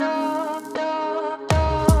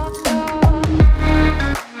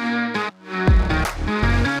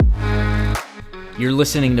You're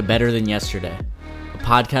listening to Better Than Yesterday, a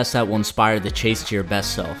podcast that will inspire the chase to your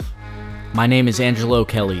best self. My name is Angelo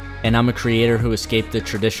Kelly, and I'm a creator who escaped the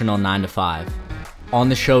traditional 9-to-5. On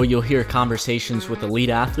the show, you'll hear conversations with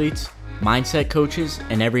elite athletes, mindset coaches,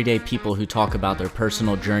 and everyday people who talk about their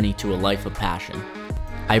personal journey to a life of passion.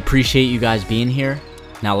 I appreciate you guys being here.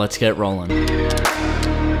 Now let's get rolling.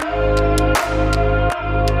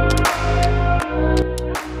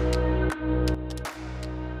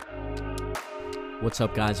 What's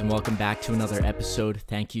up, guys, and welcome back to another episode.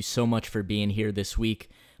 Thank you so much for being here this week.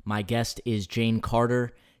 My guest is Jane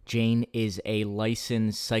Carter. Jane is a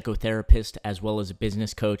licensed psychotherapist as well as a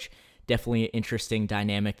business coach. Definitely an interesting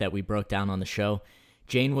dynamic that we broke down on the show.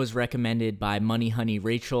 Jane was recommended by Money Honey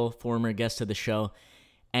Rachel, former guest of the show,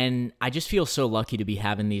 and I just feel so lucky to be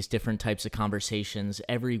having these different types of conversations.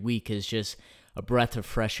 Every week is just a breath of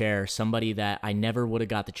fresh air, somebody that I never would have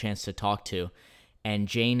got the chance to talk to. And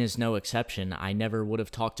Jane is no exception. I never would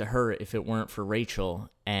have talked to her if it weren't for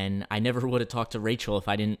Rachel. And I never would have talked to Rachel if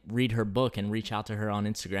I didn't read her book and reach out to her on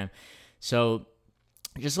Instagram. So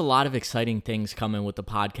just a lot of exciting things coming with the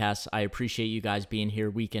podcast. I appreciate you guys being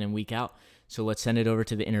here week in and week out. So let's send it over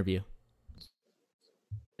to the interview.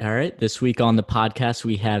 All right. This week on the podcast,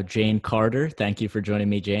 we have Jane Carter. Thank you for joining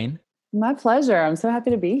me, Jane. My pleasure. I'm so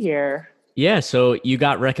happy to be here. Yeah, so you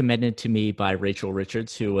got recommended to me by Rachel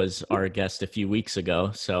Richards, who was our guest a few weeks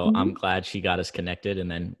ago. So I'm glad she got us connected, and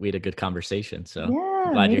then we had a good conversation. So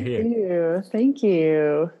I'm glad you're here. Too. Thank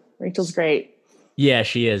you. Rachel's great. Yeah,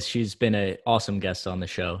 she is. She's been an awesome guest on the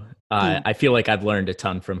show. I feel like I've learned a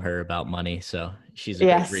ton from her about money, so she's a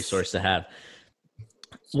great resource to have.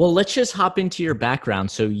 Well, let's just hop into your background.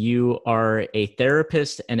 So you are a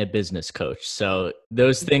therapist and a business coach. So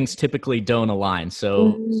those things typically don't align.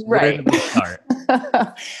 So where do we start?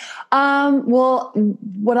 Well,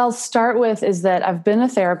 what I'll start with is that I've been a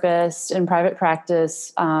therapist in private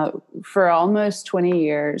practice for almost 20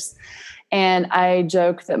 years. And I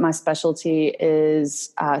joke that my specialty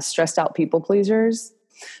is stressed out people pleasers.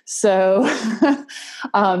 So,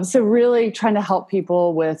 so really trying to help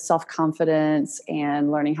people with self-confidence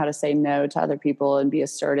and learning how to say no to other people and be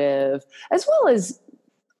assertive, as well as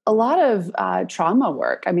a lot of trauma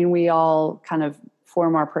work. I mean, we all kind of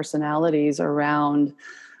form our personalities around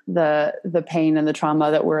the pain and the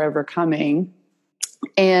trauma that we're overcoming.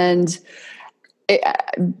 And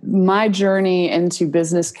my journey into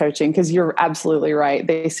business coaching, because you're absolutely right,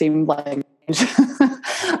 they seem like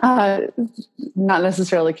not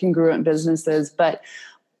necessarily congruent businesses, but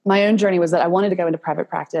my own journey was that I wanted to go into private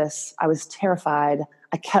practice. I was terrified.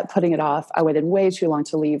 I kept putting it off. I waited way too long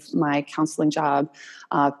to leave my counseling job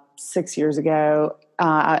 6 years ago.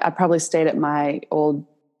 I probably stayed at my old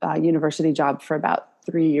university job for about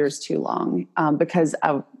 3 years too long because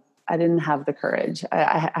I didn't have the courage.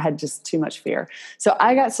 I had just too much fear. So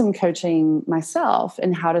I got some coaching myself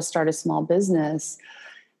in how to start a small business.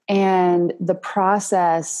 And the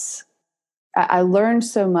process, I learned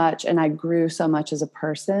so much and I grew so much as a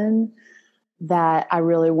person that I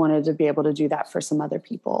really wanted to be able to do that for some other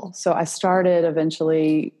people. So I started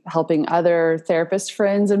eventually helping other therapist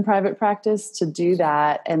friends in private practice to do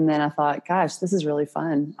that. And then I thought, gosh, this is really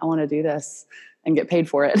fun. I want to do this and get paid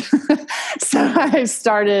for it. So I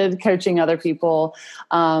started coaching other people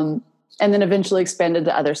and then eventually expanded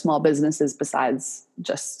to other small businesses besides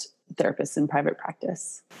just therapists in private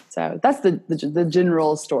practice. So that's the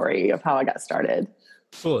general story of how I got started.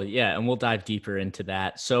 Cool. Yeah. And we'll dive deeper into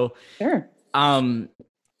that. So sure.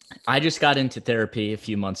 I just got into therapy a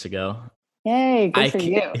few months ago. Yay. Good for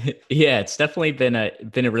you. Yeah, it's definitely been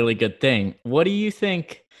a really good thing. What do you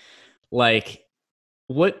think, like,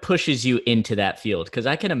 what pushes you into that field? Because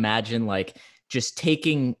I can imagine like just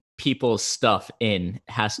taking people's stuff in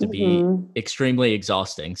has to be extremely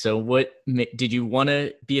exhausting. So what did you want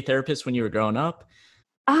to be a therapist when you were growing up?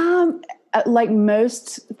 Like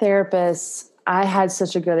most therapists, I had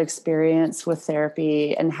such a good experience with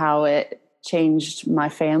therapy and how it changed my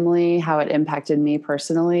family, how it impacted me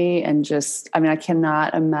personally. And just, I mean, I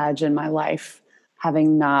cannot imagine my life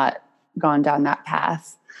having not gone down that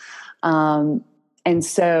path. And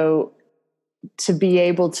so to be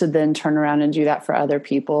able to then turn around and do that for other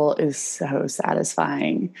people is so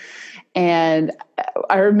satisfying. And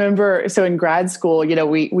I remember, so in grad school, you know,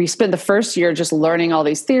 we spent the first year just learning all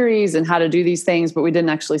these theories and how to do these things, but we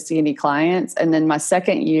didn't actually see any clients. And then my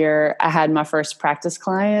second year, I had my first practice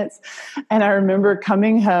clients. And I remember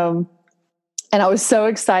coming home and I was so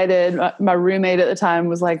excited. My roommate at the time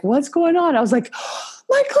was like, "What's going on?" I was like,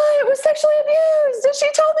 my client was sexually abused and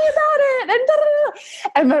she told me about it. And, da, da, da.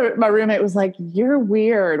 And my roommate was like, you're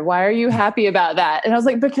weird. Why are you happy about that? And I was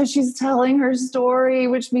like, because she's telling her story,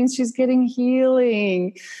 which means she's getting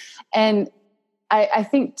healing. And I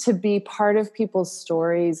think to be part of people's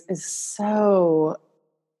stories is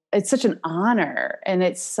it's such an honor, and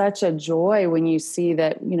it's such a joy when you see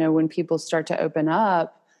that, when people start to open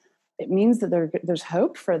up, it means that there's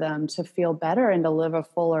hope for them to feel better and to live a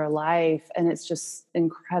fuller life. And it's just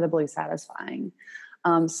incredibly satisfying.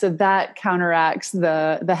 So that counteracts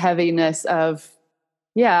the heaviness of,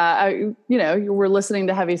 we're listening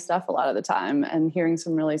to heavy stuff a lot of the time and hearing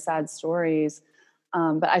some really sad stories.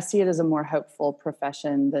 But I see it as a more hopeful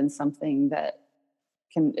profession than something that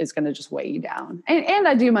is going to just weigh you down. And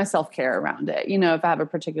I do my self-care around it. If I have a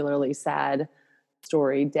particularly sad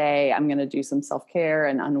story day, I'm going to do some self-care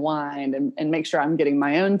and unwind and make sure I'm getting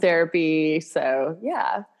my own therapy. So,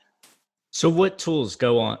 yeah. So what tools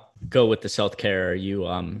go with the self-care? Are you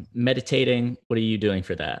meditating? What are you doing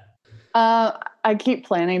for that? I keep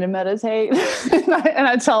planning to meditate and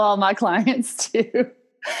I tell all my clients to.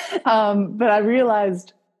 But I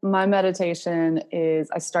realized my meditation is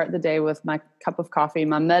I start the day with my cup of coffee,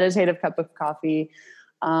 my meditative cup of coffee,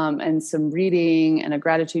 and some reading and a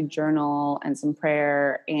gratitude journal and some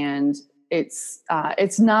prayer. And it's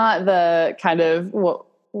not the kind of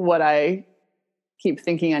what I keep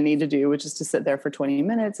thinking I need to do, which is to sit there for 20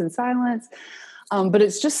 minutes in silence. But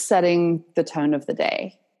it's just setting the tone of the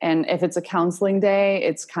day. And if it's a counseling day,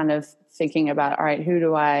 it's kind of thinking about, all right, who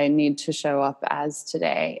do I need to show up as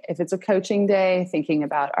today? If it's a coaching day, thinking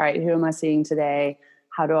about, all right, who am I seeing today?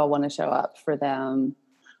 How do I want to show up for them?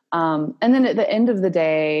 And then at the end of the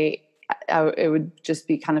day, it would just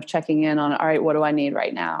be kind of checking in on, all right, what do I need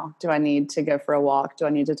right now? Do I need to go for a walk? Do I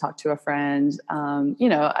need to talk to a friend?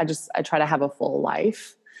 I try to have a full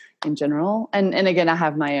life in general. And again, I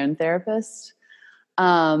have my own therapist.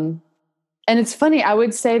 And it's funny, I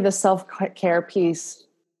would say the self-care piece,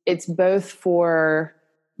 it's both for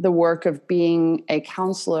the work of being a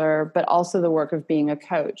counselor, but also the work of being a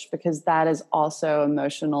coach, because that is also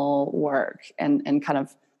emotional work and kind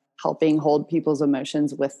of helping hold people's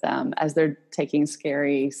emotions with them as they're taking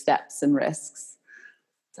scary steps and risks.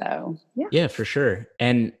 So, yeah. Yeah, for sure.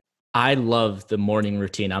 And I love the morning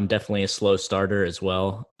routine. I'm definitely a slow starter as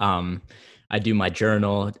well. I do my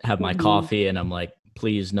journal, have my coffee, and I'm like,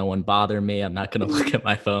 please, no one bother me. I'm not going to look at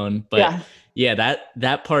my phone. But yeah,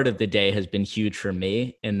 that part of the day has been huge for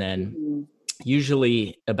me. And then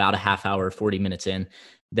usually about a half hour, 40 minutes in,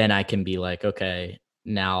 then I can be like, okay,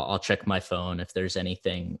 now I'll check my phone. If there's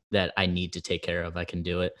anything that I need to take care of, I can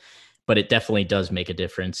do it. But it definitely does make a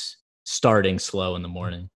difference starting slow in the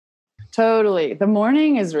morning. Totally. The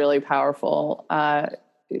morning is really powerful.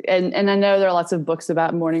 And I know there are lots of books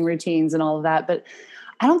about morning routines and all of that, but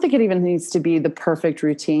I don't think it even needs to be the perfect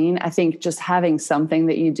routine. I think just having something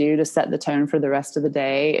that you do to set the tone for the rest of the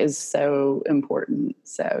day is so important.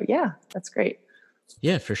 So yeah, that's great.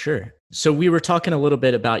 Yeah, for sure. So we were talking a little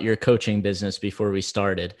bit about your coaching business before we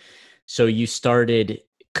started. So you started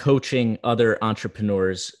coaching other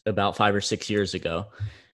entrepreneurs about 5 or 6 years ago.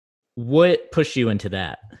 What pushed you into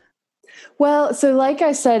that? Well, so like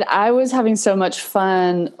I said, I was having so much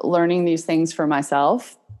fun learning these things for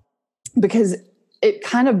myself because it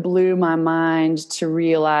kind of blew my mind to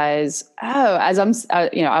realize, as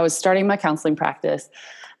I was starting my counseling practice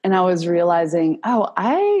and I was realizing,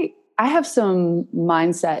 I have some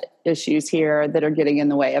mindset issues here that are getting in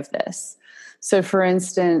the way of this. So for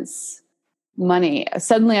instance, money.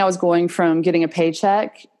 Suddenly I was going from getting a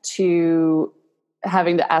paycheck to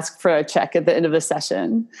having to ask for a check at the end of the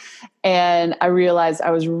session. And I realized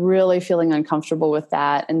I was really feeling uncomfortable with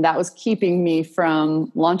that. And that was keeping me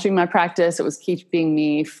from launching my practice. It was keeping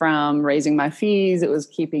me from raising my fees. It was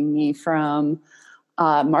keeping me from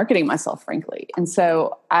marketing myself, frankly. And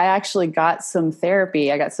so I actually got some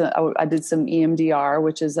therapy. I did some EMDR,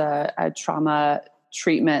 which is a trauma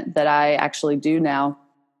treatment that I actually do now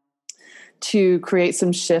to create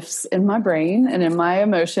some shifts in my brain and in my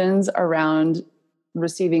emotions around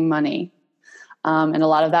receiving money. And a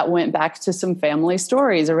lot of that went back to some family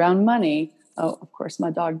stories around money. Oh, of course, my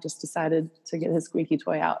dog just decided to get his squeaky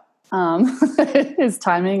toy out. His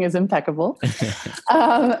timing is impeccable.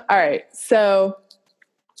 All right. So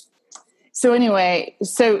anyway,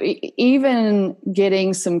 even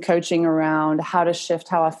getting some coaching around how to shift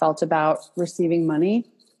how I felt about receiving money,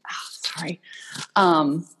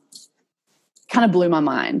 kind of blew my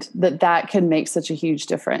mind that could make such a huge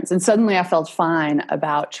difference. And suddenly I felt fine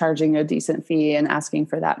about charging a decent fee and asking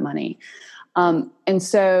for that money. And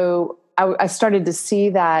so I started to see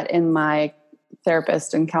that in my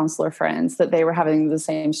therapist and counselor friends that they were having the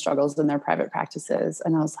same struggles in their private practices.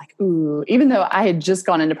 And I was like, ooh, even though I had just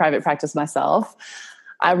gone into private practice myself,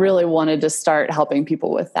 I really wanted to start helping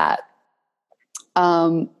people with that.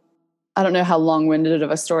 I don't know how long-winded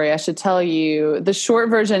of a story I should tell you. The short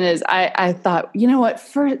version is I thought, you know what,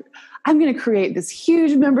 I'm going to create this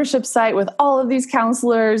huge membership site with all of these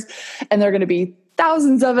counselors, and they're going to be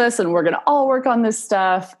thousands of us, and we're going to all work on this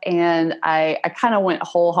stuff. And I kind of went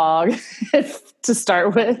whole hog to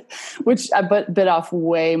start with, which I bit off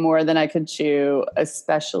way more than I could chew,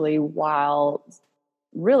 especially while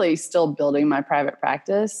really still building my private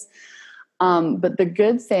practice. But the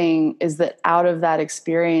good thing is that out of that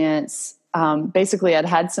experience, basically I'd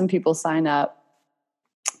had some people sign up,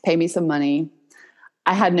 pay me some money.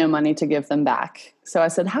 I had no money to give them back. So I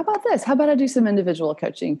said, how about this? How about I do some individual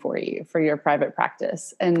coaching for you for your private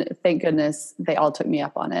practice? And thank goodness they all took me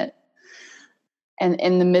up on it. And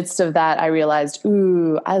in the midst of that, I realized,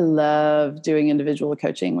 ooh, I love doing individual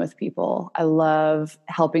coaching with people. I love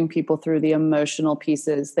helping people through the emotional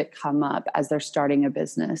pieces that come up as they're starting a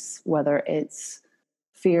business, whether it's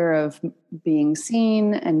fear of being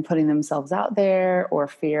seen and putting themselves out there, or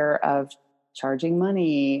fear of charging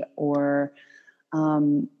money, or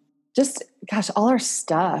just, gosh, all our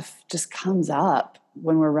stuff just comes up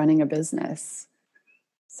when we're running a business.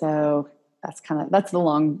 So that's the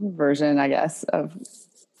long version, I guess, of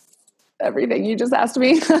everything you just asked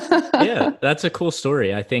me. Yeah, that's a cool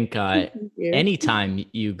story. I think anytime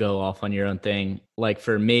you go off on your own thing, like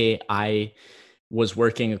for me, I was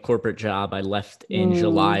working a corporate job. I left in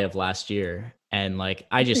July of last year. And like,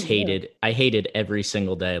 I hated every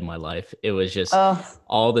single day of my life. It was just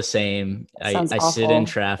all the same. I sit in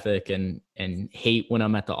traffic and hate when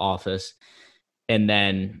I'm at the office. And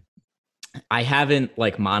then I haven't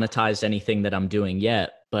like monetized anything that I'm doing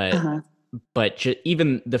yet, but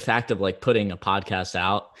even the fact of like putting a podcast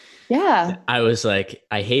out, I was like,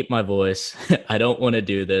 I hate my voice. I don't want to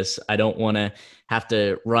do this. I don't want to have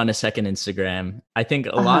to run a second Instagram. I think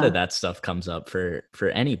a lot of that stuff comes up for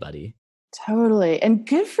anybody. Totally. And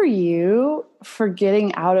good for you for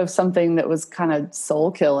getting out of something that was kind of soul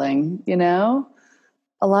killing, you know?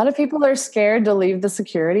 A lot of people are scared to leave the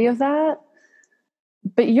security of that,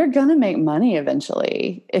 but you're going to make money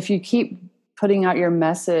eventually if you keep putting out your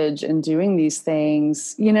message and doing these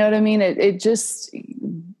things. You know what I mean? It just,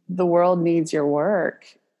 the world needs your work.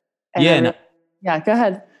 And yeah, go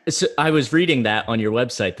ahead. So I was reading that on your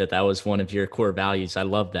website that was one of your core values. I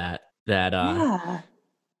love that.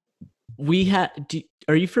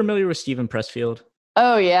 Are you familiar with Steven Pressfield?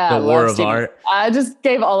 Oh yeah. The War of Art. I just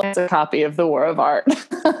gave all of us a copy of The War of Art.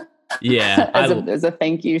 Yeah. as a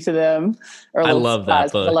thank you to them. I love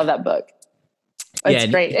that book. I love that book.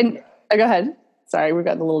 It's great. And go ahead. Sorry, we've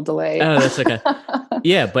got a little delay. Oh, that's okay.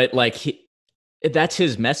 Yeah, but like that's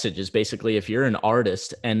his message is basically if you're an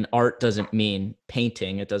artist, and art doesn't mean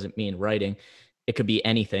painting, it doesn't mean writing. It could be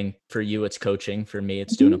anything. For you, it's coaching. For me,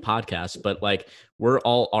 it's doing a podcast. But like we're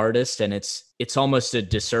all artists, and it's almost a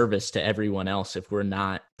disservice to everyone else if we're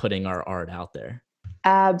not putting our art out there.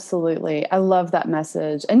 Absolutely. I love that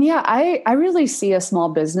message. And yeah, I really see a small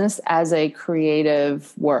business as a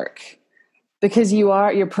creative work, because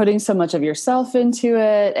you're putting so much of yourself into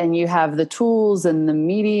it, and you have the tools and the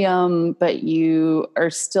medium, but you are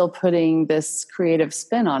still putting this creative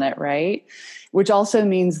spin on it, right? Which also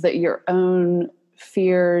means that your own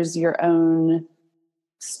fears, your own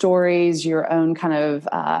stories, your own kind of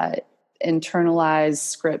internalized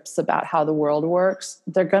scripts about how the world works,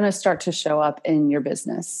 they're going to start to show up in your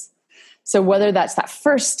business. So whether that's that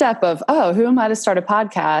first step of, who am I to start a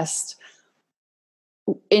podcast?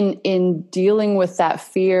 In dealing with that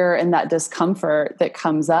fear and that discomfort that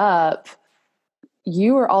comes up,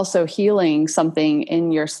 you are also healing something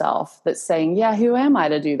in yourself that's saying, yeah, who am I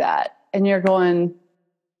to do that? And you're going,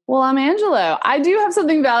 well, I'm Angelo. I do have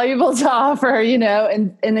something valuable to offer, you know?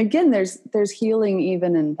 And again, there's healing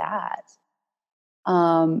even in that.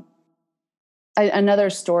 Another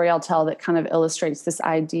story I'll tell that kind of illustrates this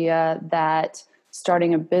idea that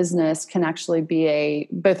starting a business can actually be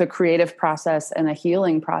both a creative process and a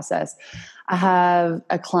healing process. I have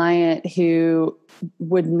a client who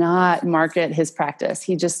would not market his practice.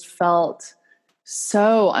 He just felt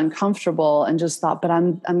so uncomfortable and just thought, but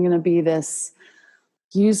I'm going to be this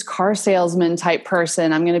used car salesman type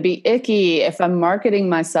person. I'm going to be icky if I'm marketing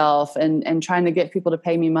myself and trying to get people to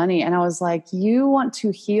pay me money. And I was like, you want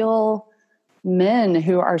to heal men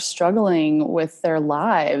who are struggling with their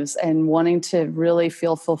lives and wanting to really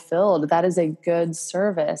feel fulfilled. That is a good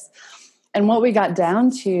service. And what we got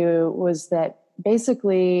down to was that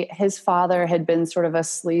basically his father had been sort of a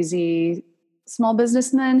sleazy small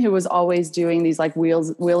businessman who was always doing these like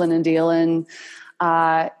wheeling and dealing,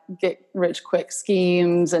 get rich quick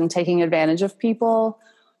schemes and taking advantage of people.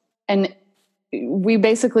 And we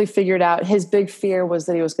basically figured out his big fear was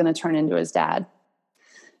that he was going to turn into his dad.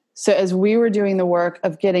 So as we were doing the work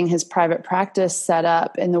of getting his private practice set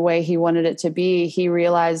up in the way he wanted it to be, he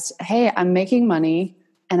realized, hey, I'm making money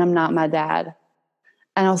and I'm not my dad.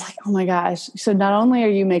 And I was like, oh my gosh. So not only are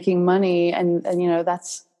you making money and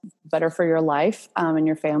that's better for your life and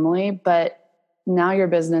your family, but now your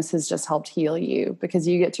business has just helped heal you because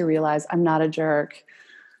you get to realize I'm not a jerk.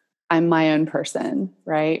 I'm my own person,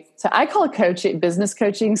 right? So I call business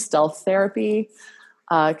coaching stealth therapy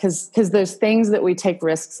because those things that we take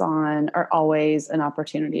risks on are always an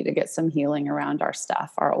opportunity to get some healing around our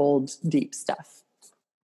stuff, our old deep stuff.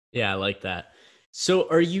 Yeah, I like that. So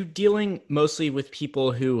are you dealing mostly with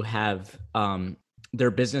people who have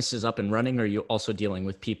their businesses up and running, or are you also dealing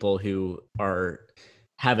with people who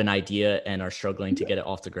have an idea and are struggling to get it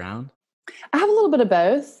off the ground? I have a little bit of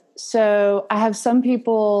both. So I have some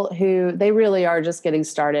people who they really are just getting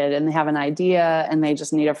started and they have an idea and they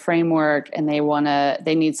just need a framework and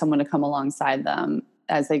they need someone to come alongside them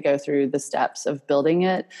as they go through the steps of building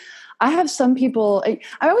it. I have some people,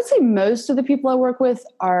 I would say most of the people I work with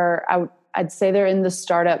I'd say they're in the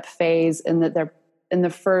startup phase and that they're in the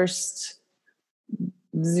first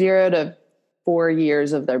 0 to 4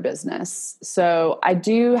 years of their business. So I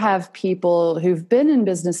do have people who've been in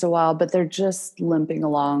business a while, but they're just limping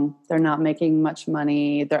along. They're not making much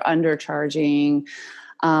money. They're undercharging.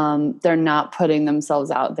 They're not putting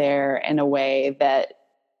themselves out there in a way that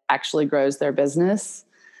actually grows their business.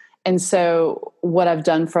 And so what I've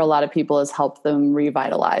done for a lot of people is help them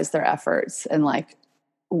revitalize their efforts and like,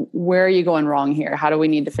 where are you going wrong here? How do we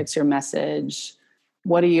need to fix your message?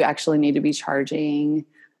 What do you actually need to be charging?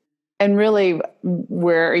 And really,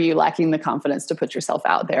 where are you lacking the confidence to put yourself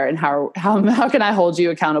out there? And how can I hold you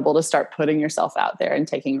accountable to start putting yourself out there and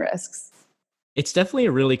taking risks? It's definitely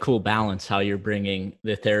a really cool balance how you're bringing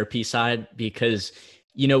the therapy side because,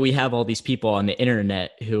 we have all these people on the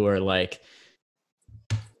internet who are like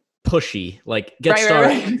pushy, like get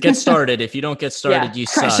started. If you don't get started, you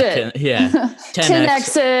crush suck. It. Yeah.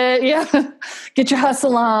 10x it. Yeah. Get your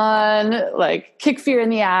hustle on, like kick fear in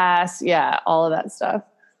the ass. Yeah. All of that stuff.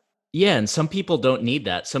 Yeah, and some people don't need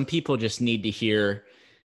that. Some people just need to hear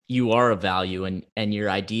you are of value and your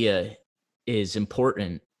idea is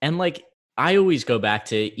important. And like I always go back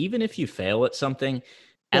to even if you fail at something,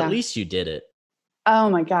 at least you did it. Oh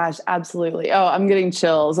my gosh, absolutely. Oh, I'm getting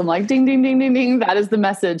chills. I'm like, ding, ding, ding, ding, ding. That is the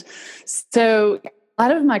message. So a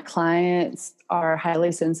lot of my clients are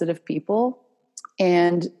highly sensitive people.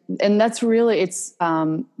 And that's really,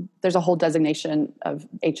 there's a whole designation of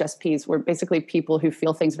HSPs where basically people who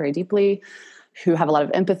feel things very deeply, who have a lot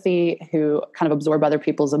of empathy, who kind of absorb other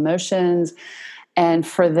people's emotions. And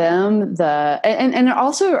for them, and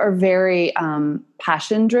also are very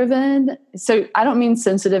passion driven. So I don't mean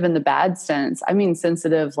sensitive in the bad sense. I mean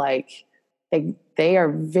sensitive like they are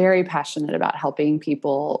very passionate about helping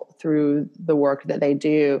people through the work that they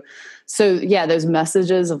do. So yeah, those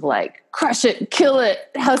messages of like, crush it, kill it,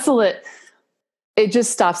 hustle it, it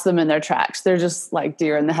just stops them in their tracks. They're just like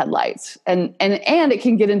deer in the headlights. And it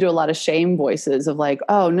can get into a lot of shame voices of like,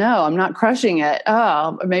 oh no, I'm not crushing it.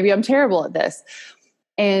 Oh, maybe I'm terrible at this.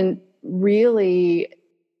 And really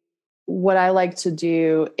what I like to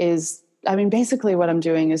do is, basically what I'm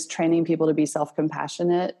doing is training people to be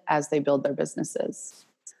self-compassionate as they build their businesses.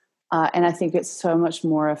 And I think it's so much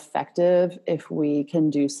more effective if we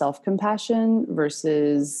can do self-compassion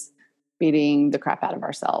versus beating the crap out of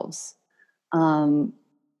ourselves.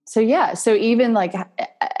 So even like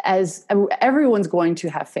as everyone's going to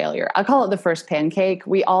have failure, I call it the first pancake.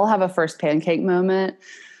 We all have a first pancake moment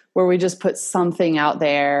where we just put something out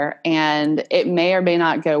there and it may or may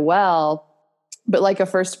not go well, but like a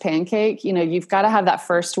first pancake, you've got to have that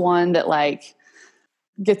first one that like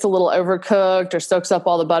gets a little overcooked or soaks up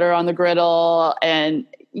all the butter on the griddle and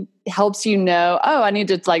helps oh, I need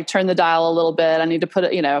to like turn the dial a little bit. I need to put a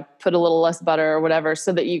little less butter or whatever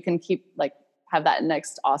so that you can keep like have that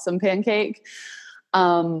next awesome pancake.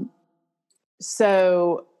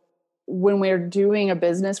 So when we're doing a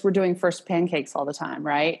business, we're doing first pancakes all the time,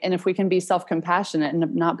 right? And if we can be self-compassionate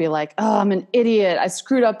and not be like, oh, I'm an idiot, I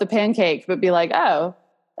screwed up the pancake, but be like, oh,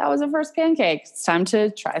 that was a first pancake. It's time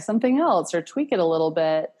to try something else or tweak it a little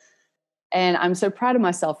bit. And I'm so proud of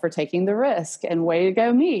myself for taking the risk and way to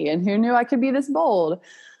go me. And who knew I could be this bold?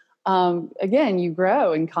 Again, you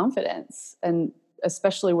grow in confidence and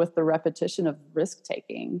especially with the repetition of risk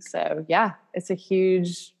taking. So yeah, it's a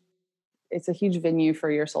huge it's a huge venue for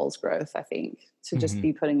your soul's growth, I think, to just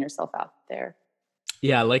be putting yourself out there.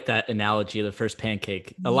 Yeah, I like that analogy of the first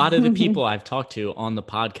pancake. A lot of the people I've talked to on the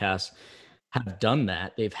podcast have done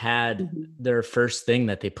that. They've had their first thing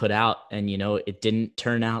that they put out and, it didn't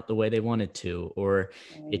turn out the way they wanted to, or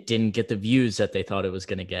it didn't get the views that they thought it was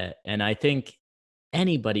going to get. And I think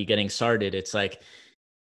anybody getting started, it's like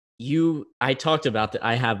I talked about that.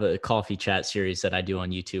 I have a coffee chat series that I do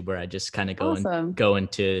on YouTube where I just kind of go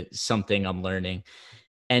into something I'm learning,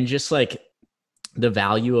 and just like the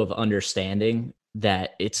value of understanding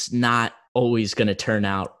that it's not always going to turn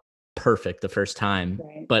out perfect the first time,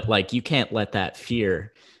 but like you can't let that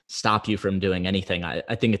fear stop you from doing anything.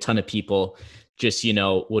 I think a ton of people just,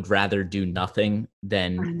 would rather do nothing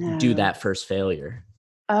than do that first failure.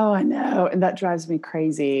 Oh, I know. And that drives me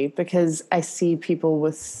crazy because I see people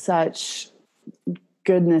with such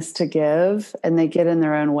goodness to give and they get in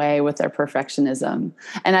their own way with their perfectionism.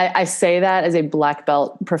 And I say that as a black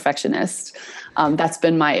belt perfectionist. That's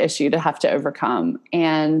been my issue to have to overcome.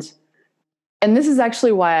 And this is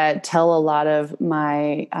actually why I tell a lot of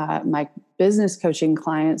my my business coaching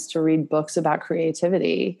clients to read books about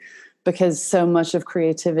creativity, because so much of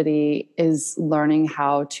creativity is learning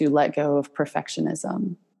how to let go of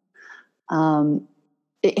perfectionism.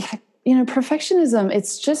 Perfectionism,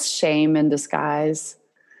 it's just shame in disguise.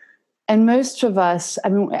 And most of us,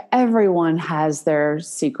 everyone has their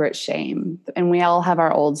secret shame. And we all have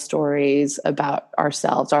our old stories about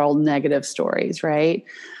ourselves, our old negative stories, right?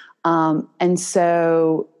 And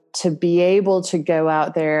so to be able to go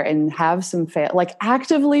out there and have some fail, like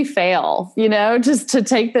actively fail, just to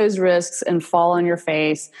take those risks and fall on your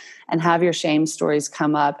face and have your shame stories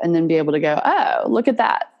come up and then be able to go, oh, look at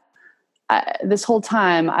that. This whole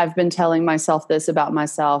time I've been telling myself this about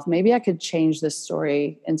myself. Maybe I could change this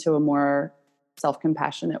story into a more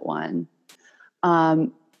self-compassionate one.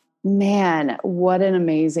 Man, what an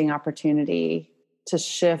amazing opportunity to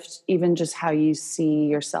shift even just how you see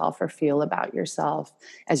yourself or feel about yourself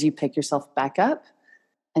as you pick yourself back up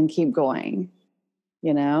and keep going,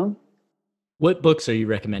 What books are you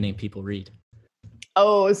recommending people read?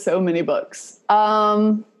 Oh, so many books.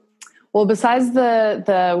 Well, besides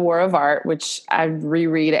the War of Art, which I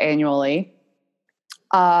reread annually,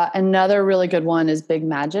 another really good one is Big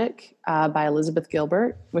Magic by Elizabeth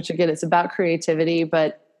Gilbert, which again, it's about creativity,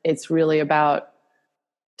 but it's really about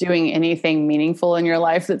doing anything meaningful in your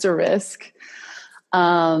life that's a risk.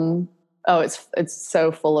 It's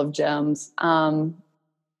so full of gems.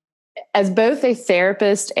 As both a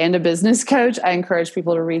therapist and a business coach, I encourage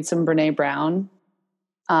people to read some Brené Brown.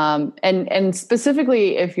 And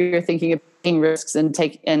specifically if you're thinking of taking risks and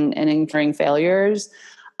incurring failures,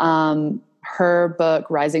 her book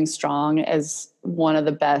Rising Strong is one of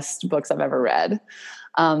the best books I've ever read.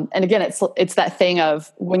 And again, it's that thing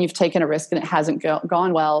of when you've taken a risk and it hasn't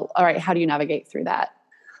gone well. All right, how do you navigate through that?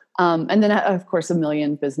 And then, of course, a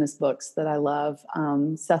million business books that I love.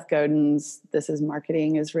 Seth Godin's This Is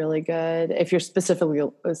Marketing is really good if you're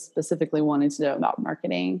specifically wanting to know about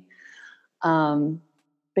marketing.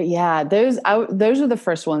 But yeah, those are the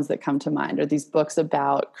first ones that come to mind, are these books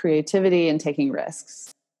about creativity and taking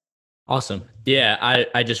risks. Awesome. Yeah,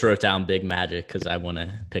 I just wrote down Big Magic because I want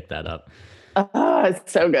to pick that up. Oh,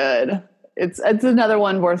 it's so good. It's another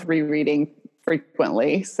one worth rereading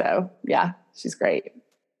frequently. So yeah, she's great.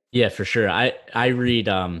 Yeah, for sure. I read,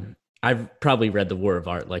 I've probably read The War of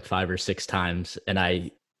Art like 5 or 6 times, and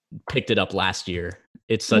I picked it up last year.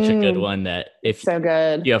 It's such a good one that if so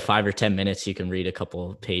good. You have 5 or 10 minutes, you can read a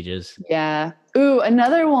couple pages. Yeah. Ooh,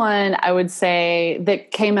 another one I would say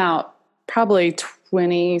that came out probably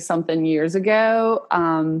 20 something years ago.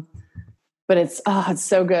 But it's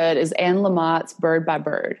so good, is Anne Lamott's Bird by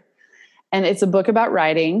Bird. And it's a book about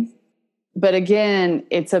writing, but again,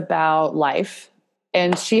 it's about life.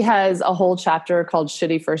 And she has a whole chapter called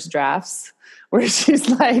Shitty First Drafts, where she's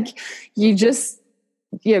like, you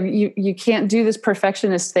can't do this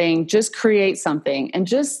perfectionist thing. Just create something and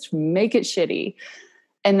just make it shitty.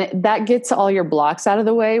 And that gets all your blocks out of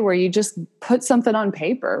the way, where you just put something on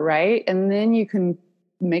paper, right? And then you can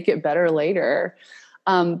make it better later.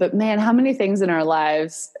 But man, how many things in our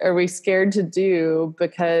lives are we scared to do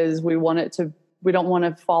because we don't want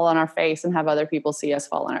to fall on our face and have other people see us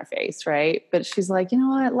fall on our face, right? But she's like, you know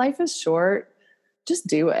what? Life is short. Just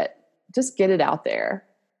do it. Just get it out there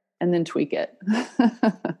and then tweak it.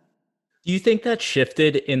 Do you think that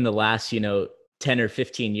shifted in the last, 10 or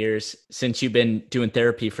 15 years since you've been doing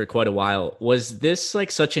therapy for quite a while? Was this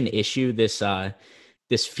like such an issue, this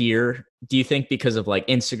fear, do you think, because of like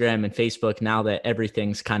Instagram and Facebook, now that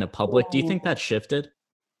everything's kind of public? Do you think that shifted?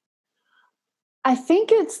 I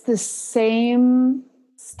think it's the same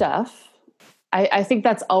stuff. I think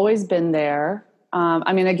that's always been there.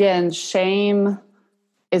 I mean, again, shame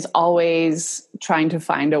is always trying to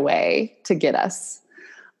find a way to get us.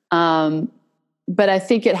 But I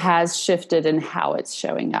think it has shifted in how it's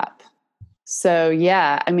showing up. So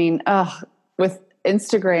yeah, I mean, with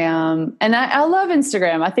Instagram, and I love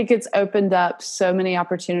Instagram. I think it's opened up so many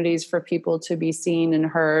opportunities for people to be seen and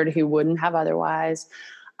heard who wouldn't have otherwise.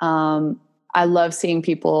 I love seeing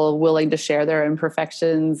people willing to share their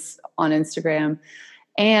imperfections on Instagram.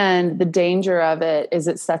 And the danger of it is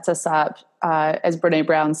it sets us up, as Brene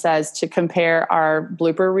Brown says, to compare our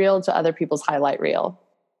blooper reel to other people's highlight reel.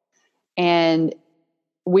 And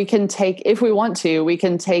we can take, if we want to, we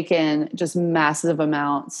can take in just massive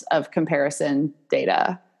amounts of comparison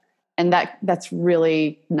data. And that's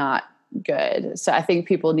really not good. So I think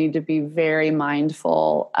people need to be very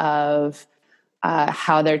mindful of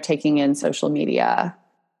how they're taking in social media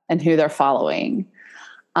and who they're following.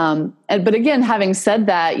 But again, having said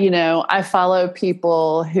that, I follow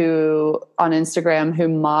people who on Instagram who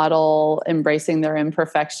model embracing their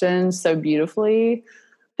imperfections so beautifully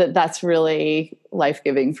that's really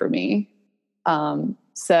life-giving for me.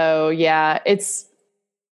 So yeah,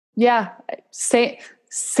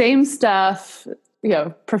 same stuff,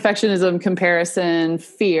 perfectionism, comparison,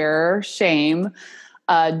 fear, shame,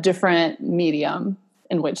 different medium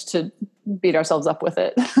in which to beat ourselves up with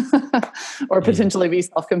it or potentially be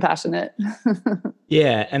self-compassionate.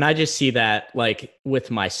 Yeah. And I just see that like with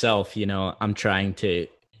myself, I'm trying to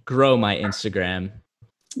grow my Instagram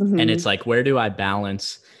and it's like, where do I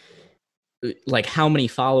balance like how many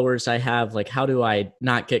followers I have? Like, how do I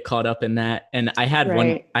not get caught up in that? And I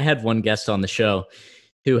had one guest on the show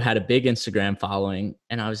who had a big Instagram following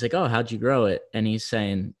and I was like, oh, how'd you grow it? And he's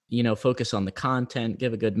saying, focus on the content,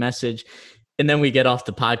 give a good message. And then we get off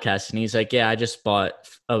the podcast and he's like, yeah, I just bought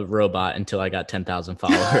a robot until I got 10,000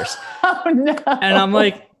 followers. Oh no. And I'm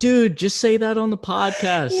like, dude, just say that on the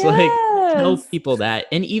podcast. Yes. Like tell people that.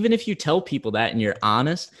 And even if you tell people that and you're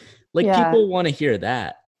honest, like people want to hear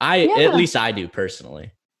that. At least I do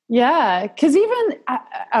personally. Yeah. Cause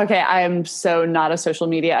I am so not a social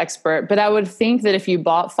media expert, but I would think that if you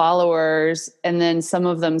bought followers and then some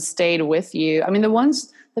of them stayed with you, I mean,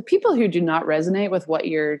 the people who do not resonate with what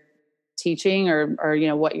you're teaching or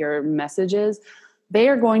what your message is, they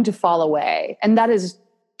are going to fall away. And that is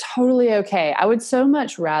totally okay. I would so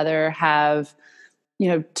much rather have,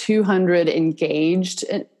 200 engaged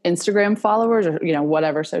Instagram followers or,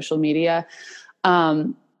 whatever social media,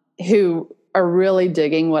 who are really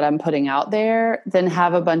digging what I'm putting out there than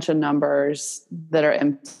have a bunch of numbers that are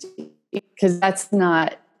empty. Because that's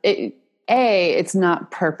not it. It's not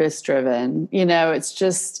purpose driven. It's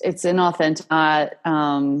inauthentic.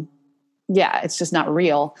 It's just not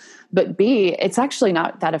real. But B, it's actually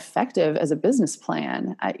not that effective as a business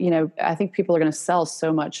plan. I think people are going to sell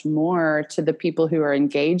so much more to the people who are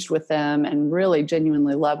engaged with them and really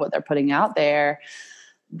genuinely love what they're putting out there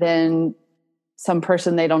than some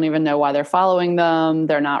person they don't even know why they're following them.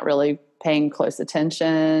 They're not really paying close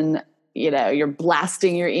attention. You're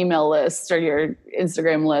blasting your email list or your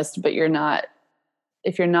Instagram list, but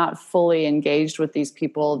if you're not fully engaged with these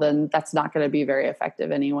people, then that's not going to be very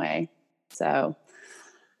effective anyway. So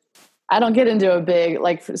I don't get into a big,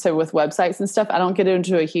 so with websites and stuff, I don't get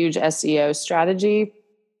into a huge SEO strategy.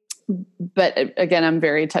 But again, I'm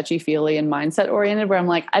very touchy-feely and mindset oriented where I'm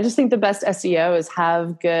like, I just think the best SEO is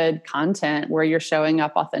have good content where you're showing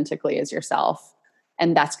up authentically as yourself.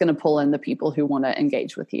 And that's going to pull in the people who want to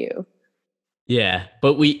engage with you. Yeah.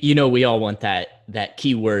 But we all want that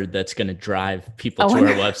keyword that's going to drive people to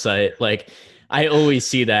our website. Like I always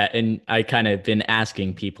see that. And I kind of been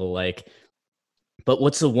asking people like, but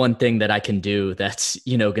what's the one thing that I can do that's,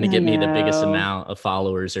 going to get me the biggest amount of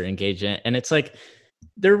followers or engagement? And it's like,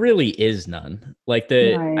 there really is none. Like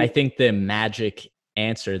I think the magic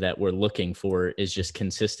answer that we're looking for is just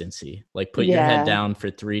consistency. Like put your head down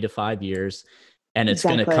for 3 to 5 years and it's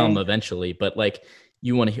going to come eventually. But like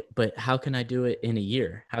but how can I do it in a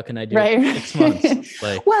year? How can I do it in 6 months?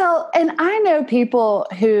 Well, and I know people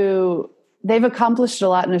who they've accomplished a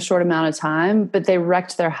lot in a short amount of time, but they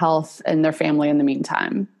wrecked their health and their family in the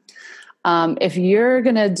meantime. If you're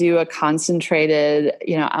going to do a concentrated,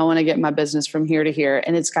 I want to get my business from here to here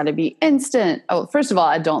and it's got to be instant. Oh, first of all,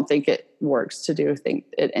 I don't think it works to do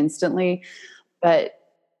it instantly, but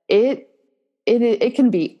it can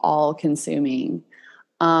be all consuming.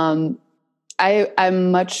 I'm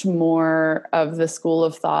much more of the school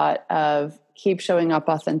of thought of keep showing up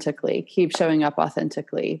authentically,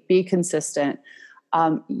 be consistent.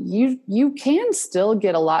 You can still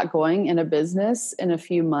get a lot going in a business in a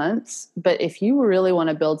few months, but if you really want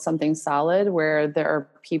to build something solid where there are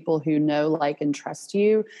people who know, like, and trust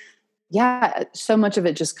you, yeah, so much of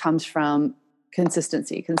it just comes from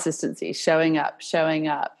consistency, showing up,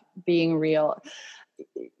 being real.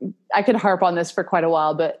 I could harp on this for quite a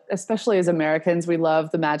while, but especially as Americans, we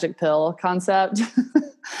love the magic pill concept.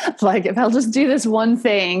 Like, if I'll just do this one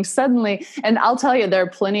thing suddenly, and I'll tell you, there are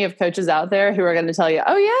plenty of coaches out there who are going to tell you,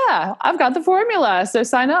 oh yeah, I've got the formula, so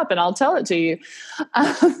sign up and I'll tell it to you.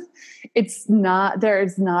 There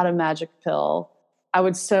is not a magic pill. I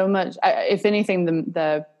would so much, if anything,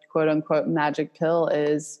 the quote unquote magic pill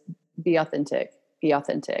is be authentic,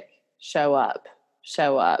 show up,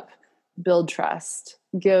 build trust,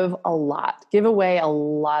 give away a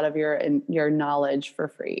lot of your knowledge for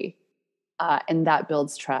free. And that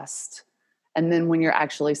builds trust. And then when you're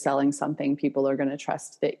actually selling something, people are going to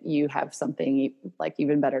trust that you have something like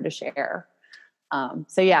even better to share.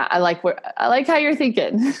 So yeah, I like how you're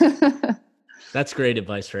thinking. That's great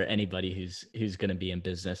advice for anybody who's going to be in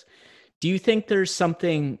business. Do you think there's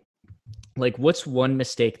something, like, what's one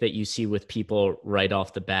mistake that you see with people right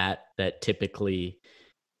off the bat that typically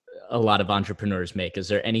a lot of entrepreneurs make? Is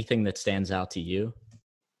there anything that stands out to you?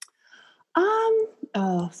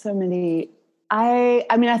 So many. I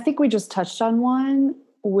mean, I think we just touched on one,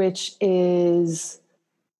 which is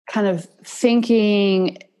kind of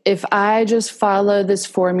thinking, if I just follow this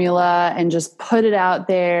formula and just put it out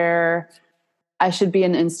there, I should be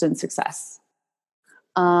an instant success.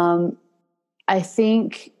 I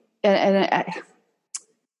think, and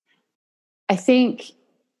I think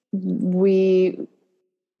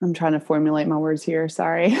I'm trying to formulate my words here.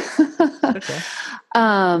 Sorry. Okay.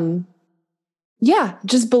 Yeah,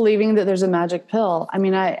 just believing that there's a magic pill. I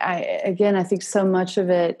mean, I think so much of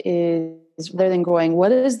it is, rather than going,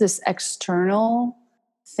 what is this external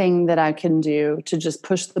thing that I can do to just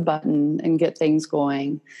push the button and get things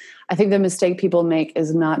going? I think the mistake people make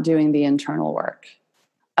is not doing the internal work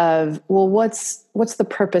of, well, what's the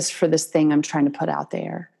purpose for this thing I'm trying to put out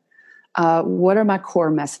there? What are my core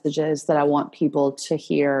messages that I want people to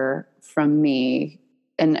hear from me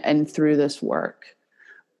and through this work?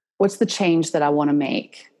 What's the change that I want to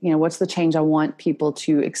make? What's the change I want people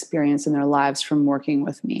to experience in their lives from working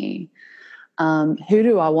with me? Who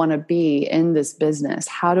do I want to be in this business?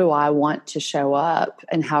 How do I want to show up?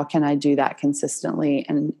 And how can I do that consistently?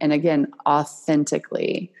 And again,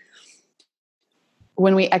 authentically.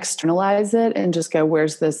 When we externalize it and just go,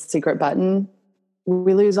 where's this secret button?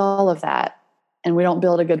 We lose all of that and we don't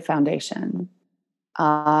build a good foundation.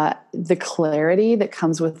 The clarity that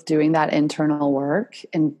comes with doing that internal work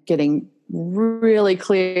and getting really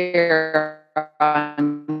clear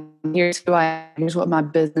on, here's what my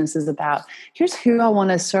business is about. Here's who I want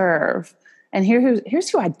to serve. And here's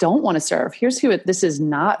who I don't want to serve. Here's who this is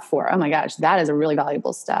not for. Oh my gosh, that is a really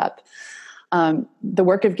valuable step. The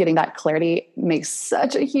work of getting that clarity makes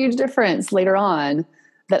such a huge difference later on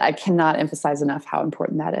that I cannot emphasize enough how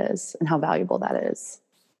important that is and how valuable that is.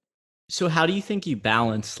 So how do you think you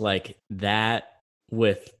balance like that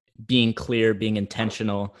with being clear, being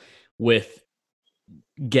intentional, with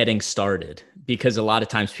getting started? Because a lot of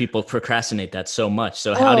times people procrastinate that so much.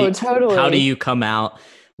 So how do you come out,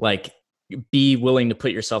 like, be willing to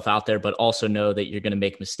put yourself out there, but also know that you're going to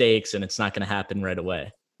make mistakes and it's not going to happen right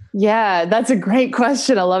away? Yeah, that's a great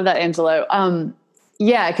question. I love that, Angelo.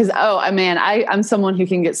 Yeah, because, I'm someone who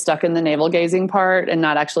can get stuck in the navel gazing part and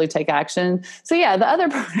not actually take action. So yeah, the other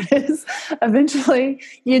part is eventually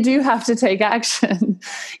you do have to take action,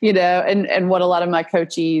 and what a lot of my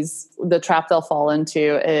coachees, the trap they'll fall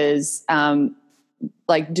into is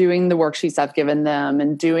like doing the worksheets I've given them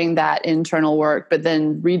and doing that internal work, but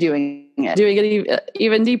then redoing it, doing it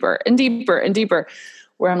even deeper and deeper and deeper,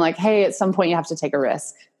 where I'm like, hey, at some point you have to take a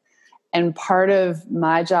risk. And part of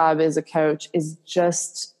my job as a coach is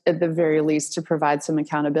just at the very least to provide some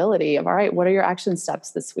accountability of, all right, what are your action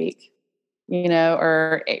steps this week?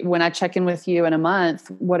 Or when I check in with you in a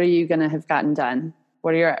month, what are you going to have gotten done?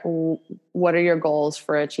 What are your goals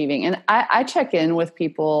for achieving? And I check in with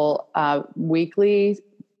people weekly.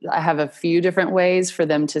 I have a few different ways for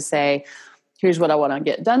them to say, here's what I want to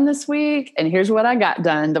get done this week. And here's what I got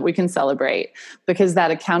done that we can celebrate, because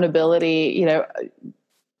that accountability,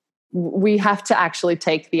 we have to actually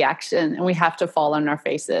take the action and we have to fall on our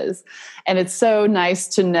faces. And it's so nice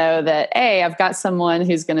to know that, hey, I've got someone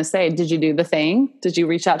who's going to say, did you do the thing? Did you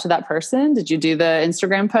reach out to that person? Did you do the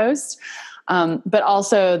Instagram post? But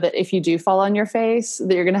also that if you do fall on your face,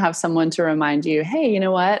 that you're going to have someone to remind you, hey, you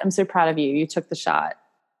know what? I'm so proud of you. You took the shot.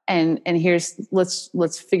 And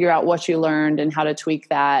let's figure out what you learned and how to tweak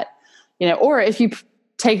that. or if you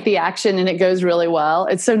take the action and it goes really well,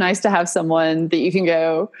 it's so nice to have someone that you can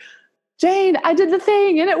go, Jane, I did the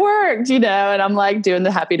thing and it worked, and I'm like doing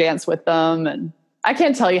the happy dance with them. And I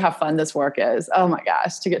can't tell you how fun this work is. Oh my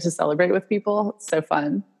gosh, to get to celebrate with people. It's so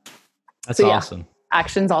fun. That's awesome.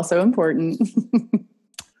 Action's also important.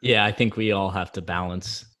 Yeah, I think we all have to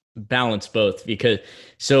balance both, because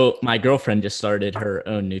so my girlfriend just started her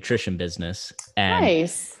own nutrition business, and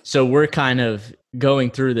nice. So we're kind of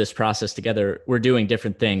going through this process together. We're doing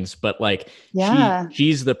different things, but like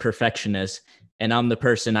she's the perfectionist and I'm the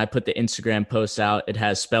person. I put the Instagram posts out. It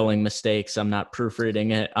has spelling mistakes. I'm not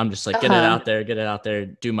proofreading it. I'm just like, get it out there,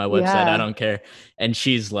 do my website. I don't care. And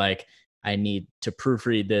she's like, I need to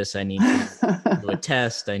proofread this. I need to do a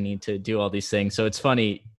test. I need to do all these things. So it's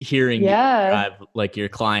funny hearing you describe like your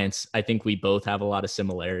clients. I think we both have a lot of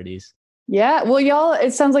similarities. Yeah. Well,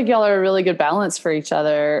 it sounds like y'all are a really good balance for each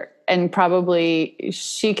other, and probably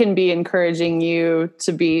she can be encouraging you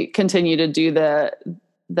to continue to do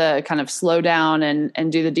the kind of slow down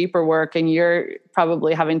and do the deeper work. And you're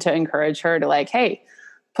probably having to encourage her to like, hey,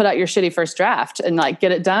 put out your shitty first draft and like,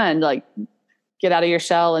 get it done. Like, get out of your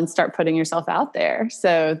shell and start putting yourself out there.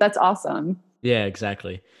 So that's awesome. Yeah,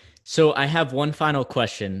 exactly. So I have one final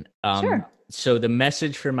question. Sure. So the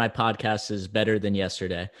message for my podcast is better than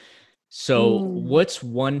yesterday. So what's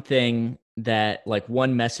one thing that, like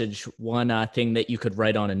one message, one thing that you could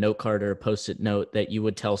write on a note card or a Post-it note that you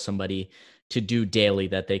would tell somebody to do daily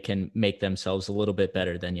that they can make themselves a little bit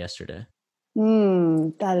better than yesterday?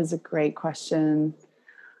 That is a great question.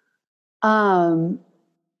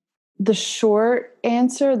 The short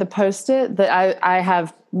answer, the Post-it that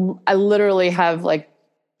I literally have like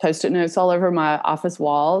Post-it notes all over my office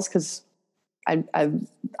walls, because I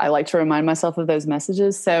like to remind myself of those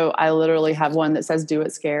messages. So I literally have one that says, do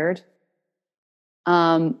it scared.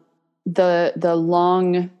 The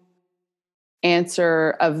long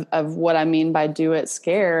answer of what I mean by do it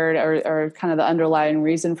scared, or kind of the underlying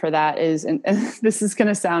reason for that is, and this is going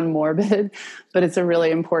to sound morbid, but it's a really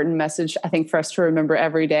important message, I think, for us to remember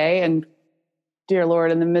every day. And dear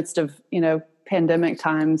Lord, in the midst of, pandemic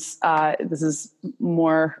times,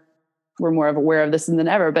 we're more aware of this than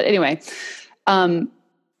ever. But anyway, I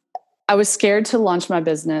was scared to launch my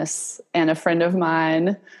business, and a friend of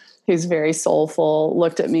mine who's very soulful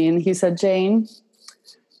looked at me and he said, Jane,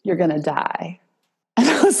 you're going to die. And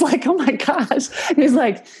I was like, oh my gosh. And he's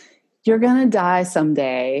like, you're going to die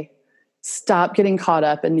someday. Stop getting caught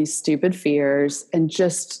up in these stupid fears and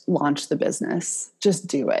just launch the business. Just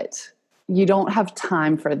do it. You don't have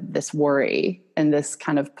time for this worry and this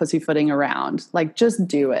kind of pussyfooting around. Like, just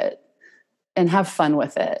do it and have fun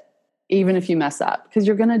with it, even if you mess up, because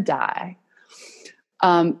you're going to die.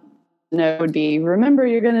 It would be, remember,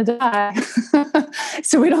 you're going to die.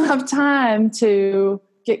 So we don't have time to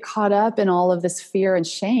get caught up in all of this fear and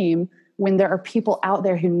shame when there are people out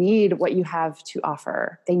there who need what you have to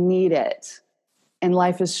offer. They need it. And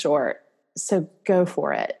life is short. So go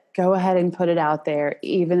for it. Go ahead and put it out there,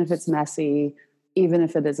 even if it's messy, even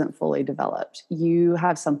if it isn't fully developed. You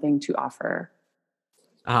have something to offer.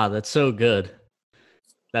 That's so good.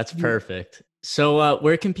 That's perfect. So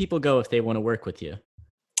where can people go if they want to work with you?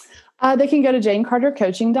 They can go to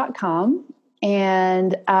janecartercoaching.com.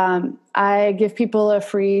 And I give people a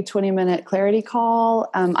free 20-minute clarity call.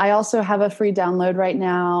 I also have a free download right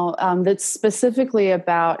now that's specifically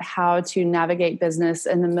about how to navigate business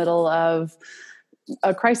in the middle of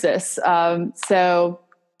a crisis. So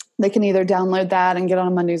they can either download that and get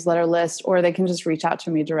on my newsletter list, or they can just reach out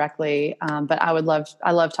to me directly. But I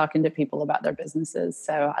love talking to people about their businesses.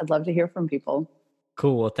 So I'd love to hear from people.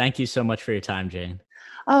 Cool. Well, thank you so much for your time, Jane.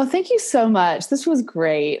 Oh, thank you so much. This was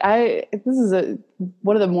great. This is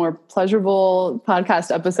one of the more pleasurable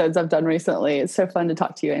podcast episodes I've done recently. It's so fun to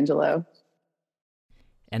talk to you, Angelo.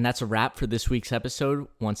 And that's a wrap for this week's episode.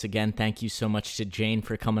 Once again, thank you so much to Jane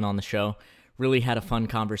for coming on the show. Really had a fun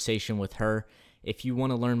conversation with her. If you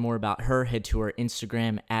want to learn more about her, head to her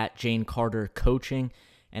Instagram at Jane Carter Coaching,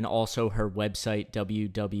 and also her website,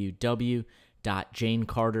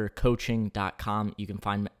 www.janecartercoaching.com. You can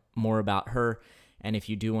find more about her. And if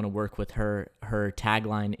you do want to work with her, her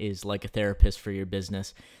tagline is like a therapist for your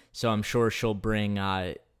business. So I'm sure she'll bring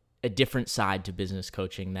a different side to business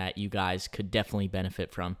coaching that you guys could definitely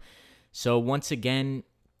benefit from. So once again,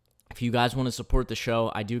 if you guys want to support the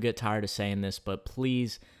show, I do get tired of saying this, but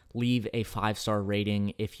please leave a 5-star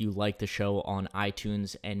rating if you like the show on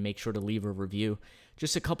iTunes, and make sure to leave a review.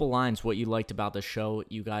 Just a couple lines, what you liked about the show.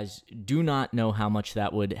 You guys do not know how much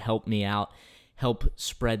that would help me out, help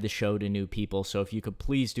spread the show to new people. So if you could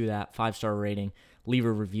please do that, 5-star rating, leave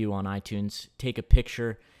a review on iTunes, take a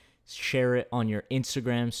picture, Share it on your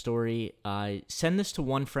Instagram story. Send this to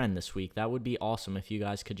one friend this week. That would be awesome if you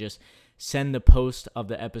guys could just send the post of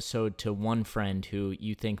the episode to one friend who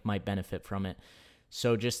you think might benefit from it.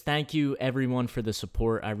 So just thank you, everyone, for the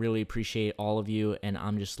support. I really appreciate all of you, and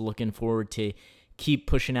I'm just looking forward to keep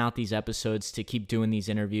pushing out these episodes, to keep doing these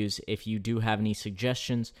interviews. If you do have any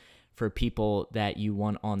suggestions for people that you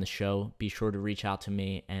want on the show, be sure to reach out to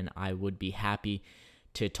me, and I would be happy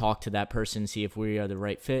to talk to that person, see if we are the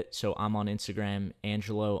right fit. So I'm on Instagram,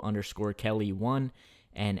 Angelo_Kelly1,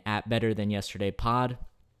 and at Better Than Yesterday Pod.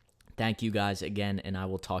 Thank you guys again, and I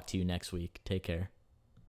will talk to you next week. Take care.